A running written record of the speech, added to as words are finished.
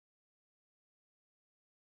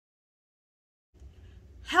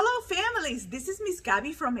Hello families, this is Miss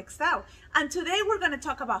Gaby from Excel, and today we're going to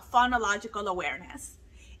talk about phonological awareness.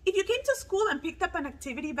 If you came to school and picked up an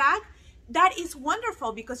activity bag, that is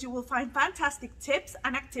wonderful because you will find fantastic tips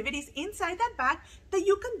and activities inside that bag that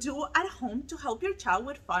you can do at home to help your child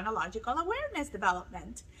with phonological awareness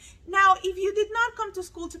development. Now, if you did not come to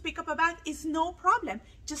school to pick up a bag, it's no problem.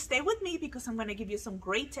 Just stay with me because I'm going to give you some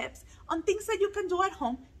great tips on things that you can do at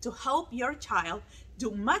home to help your child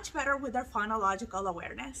do much better with their phonological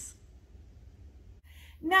awareness.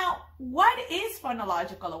 Now, what is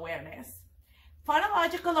phonological awareness?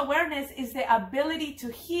 Phonological awareness is the ability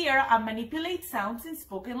to hear and manipulate sounds in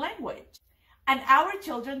spoken language. And our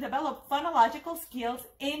children develop phonological skills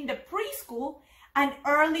in the preschool and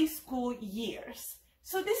early school years.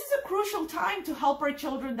 So this is a crucial time to help our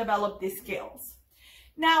children develop these skills.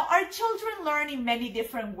 Now, our children learn in many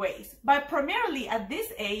different ways, but primarily at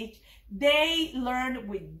this age, they learn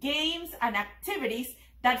with games and activities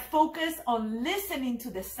that focus on listening to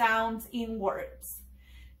the sounds in words.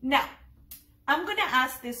 Now, I'm going to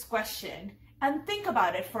ask this question and think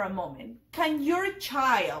about it for a moment. Can your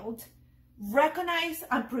child recognize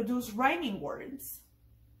and produce rhyming words?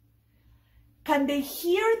 Can they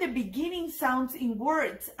hear the beginning sounds in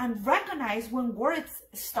words and recognize when words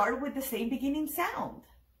start with the same beginning sound?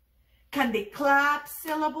 Can they clap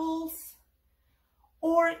syllables?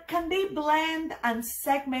 Or can they blend and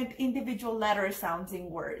segment individual letter sounds in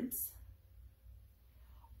words?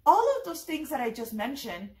 All of those things that I just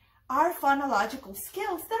mentioned are phonological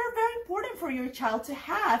skills that are very important for your child to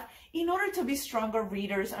have in order to be stronger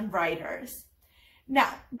readers and writers.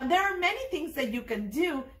 Now, there are many things that you can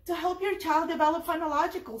do to help your child develop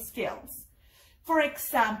phonological skills. For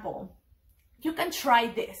example, you can try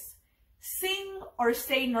this. Sing or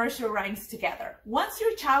say nursery rhymes together. Once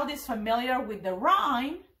your child is familiar with the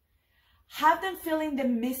rhyme, have them fill in the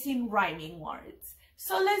missing rhyming words.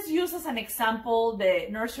 So let's use as an example the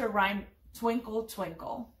nursery rhyme, Twinkle,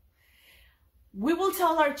 Twinkle. We will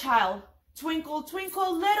tell our child, twinkle,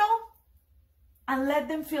 twinkle, little, and let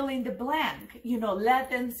them fill in the blank. Let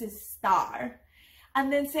them say star.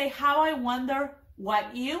 And then say, how I wonder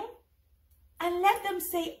what you, and let them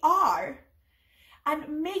say are.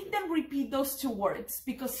 And make them repeat those two words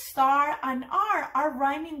because star and are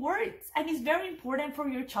rhyming words. And it's very important for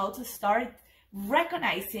your child to start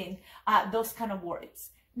recognizing those kind of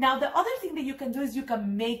words. Now, the other thing that you can do is you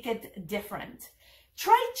can make it different.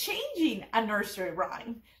 Try changing a nursery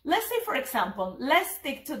rhyme. Let's say, for example, let's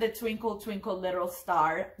stick to the Twinkle, Twinkle, Little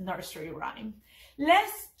Star nursery rhyme.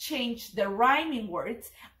 Let's change the rhyming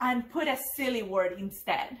words and put a silly word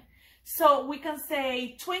instead. So we can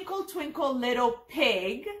say, twinkle, twinkle, little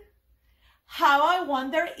pig, how I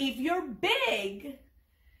wonder if you're big.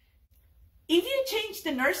 If you change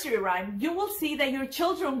the nursery rhyme, you will see that your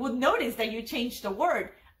children would notice that you changed the word.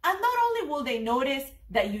 And not only will they notice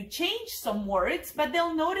that you changed some words, but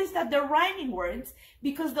they'll notice that they're rhyming words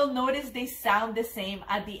because they'll notice they sound the same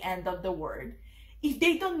at the end of the word. If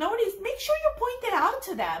they don't notice, make sure you point it out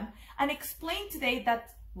to them and explain today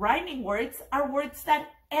that rhyming words are words that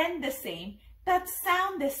end the same, that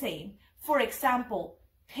sound the same. For example,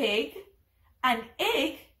 pig and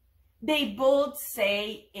egg, they both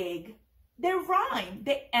say egg. They rhyme,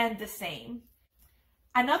 they end the same.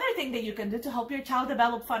 Another thing that you can do to help your child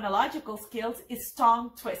develop phonological skills is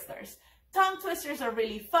tongue twisters. Tongue twisters are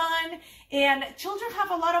really fun and children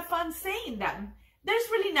have a lot of fun saying them.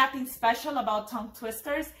 There's really nothing special about tongue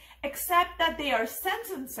twisters except that they are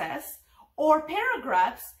sentences or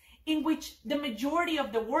paragraphs in which the majority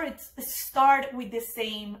of the words start with the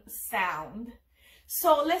same sound.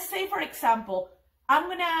 So let's say, for example, I'm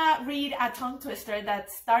gonna read a tongue twister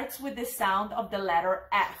that starts with the sound of the letter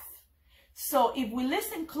F. So if we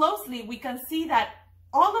listen closely, we can see that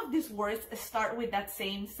all of these words start with that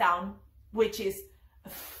same sound, which is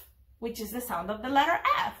the sound of the letter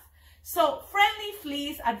F. So friendly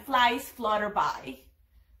fleas and flies flutter by.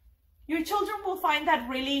 Your children will find that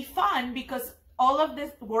really fun because all of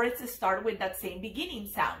the words start with that same beginning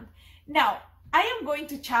sound. Now, I am going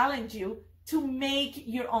to challenge you to make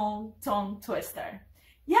your own tongue twister.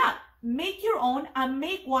 Yeah, make your own and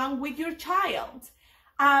make one with your child.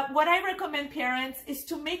 What I recommend parents is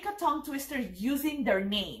to make a tongue twister using their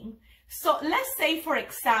name. So let's say, for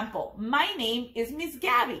example, my name is Miss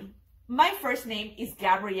Gaby. My first name is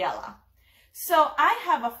Gabriella. So I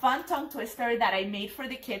have a fun tongue twister that I made for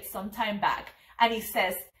the kids some time back. And it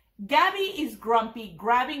says, Gaby is grumpy,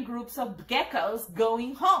 grabbing groups of geckos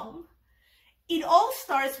going home. It all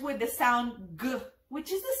starts with the sound G,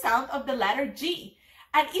 which is the sound of the letter G.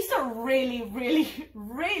 And it's a really, really,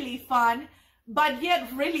 really fun, but yet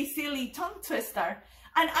really silly tongue twister.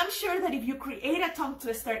 And I'm sure that if you create a tongue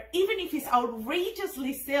twister, even if it's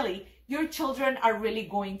outrageously silly, your children are really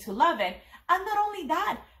going to love it. And not only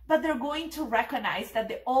that, but they're going to recognize that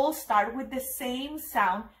they all start with the same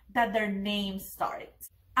sound that their name starts.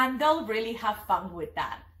 And they'll really have fun with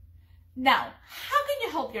that. Now, how can you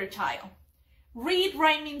help your child? Read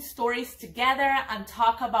rhyming stories together and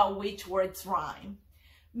talk about which words rhyme.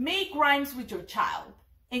 Make rhymes with your child.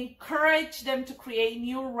 Encourage them to create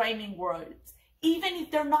new rhyming words, even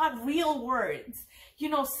if they're not real words. You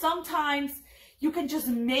know, sometimes you can just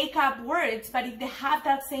make up words, but if they have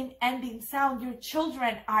that same ending sound, your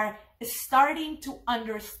children are starting to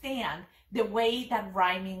understand the way that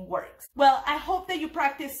rhyming works. Well, I hope that you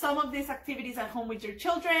practice some of these activities at home with your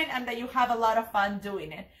children and that you have a lot of fun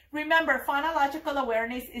doing it. Remember, phonological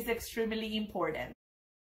awareness is extremely important.